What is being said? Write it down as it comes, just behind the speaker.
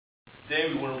Today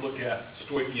we want to look at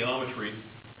stoichiometry.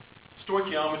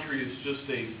 Stoichiometry is just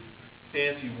a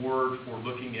fancy word for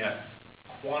looking at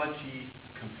quantity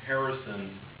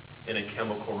comparisons in a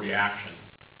chemical reaction.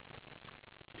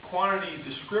 Quantity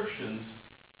descriptions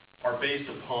are based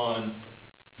upon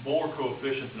molar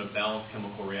coefficients in a balanced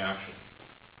chemical reaction.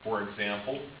 For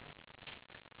example,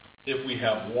 if we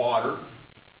have water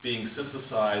being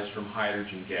synthesized from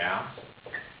hydrogen gas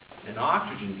and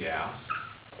oxygen gas,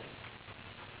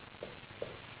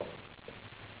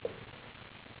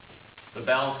 the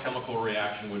balanced chemical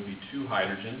reaction would be 2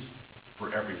 hydrogens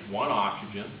for every 1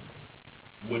 oxygen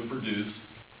would produce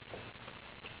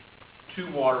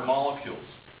 2 water molecules.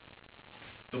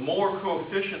 The molar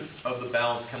coefficients of the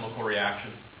balanced chemical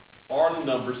reaction are the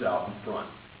numbers out in front.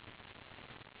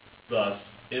 Thus,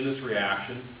 in this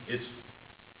reaction, it's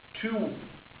 2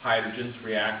 hydrogens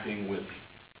reacting with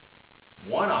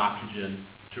 1 oxygen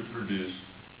to produce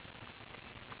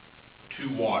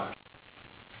 2 waters.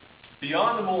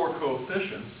 Beyond the molar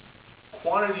coefficients,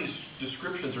 quantity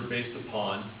descriptions are based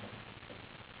upon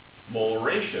molar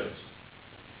ratios.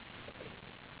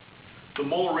 The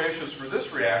molar ratios for this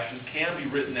reaction can be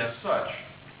written as such.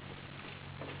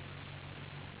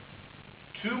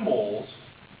 2 moles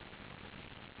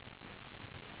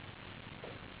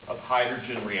of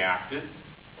hydrogen reacted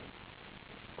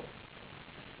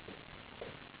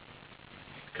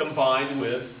combined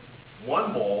with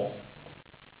 1 mole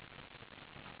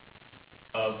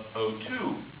of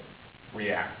O2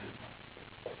 reacted.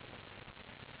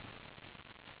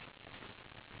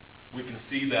 We can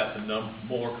see that the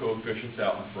molar coefficients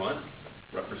out in front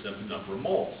represent the number of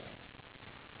moles.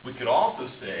 We could also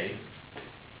say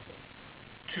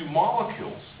 2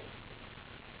 molecules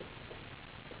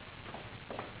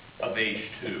of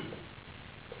H2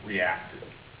 reacted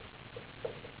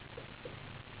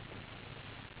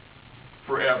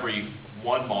for every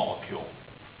 1 molecule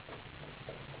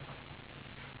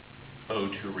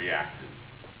O2 reacted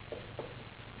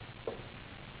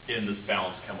in this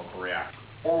balanced chemical reaction.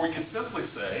 Or we can simply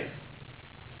say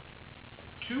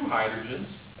 2 hydrogens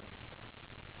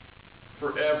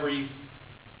for every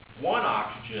 1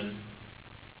 oxygen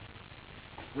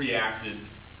reacted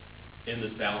in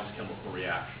this balanced chemical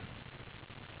reaction.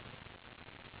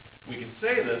 We can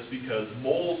say this because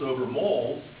moles over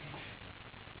moles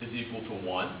is equal to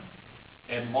 1,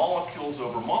 and molecules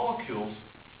over molecules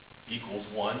equals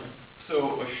 1.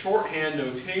 So a shorthand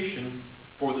notation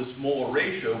for this molar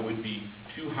ratio would be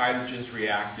 2 hydrogens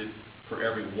reacted for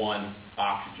every 1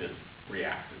 oxygen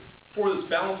reacted. For this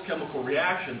balanced chemical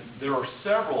reaction, there are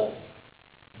several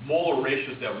molar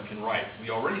ratios that we can write.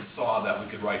 We already saw that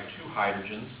we could write 2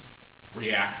 hydrogens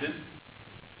reacted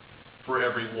for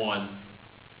every 1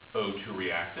 O2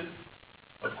 reacted.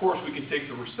 Of course, we can take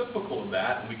the reciprocal of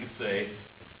that and we could say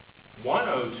 1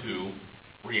 O2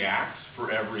 reacts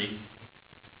for every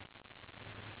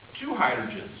 2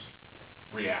 hydrogens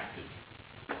reacted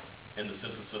in the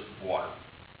synthesis of water.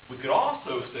 We could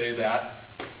also say that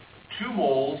 2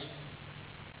 moles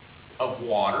of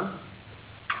water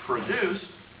produced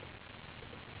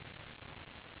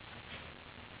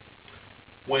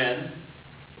when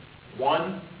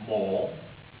 1 mole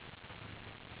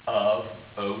of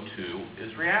O2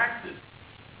 is reacted.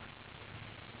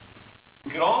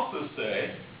 We could also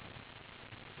say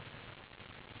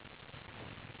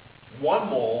 1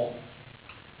 mole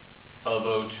of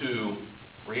O2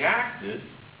 reacted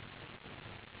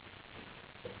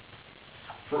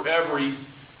for every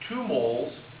 2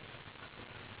 moles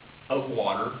of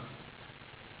water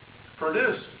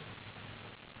produced.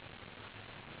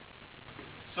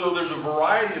 So there's a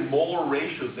variety of molar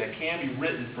ratios that can be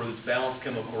written for this balanced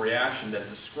chemical reaction that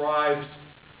describes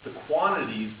the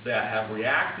quantities that have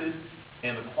reacted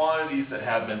and the quantities that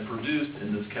have been produced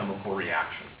in this chemical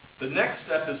reaction. The next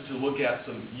step is to look at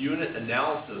some unit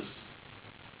analysis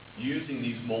using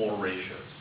these molar ratios.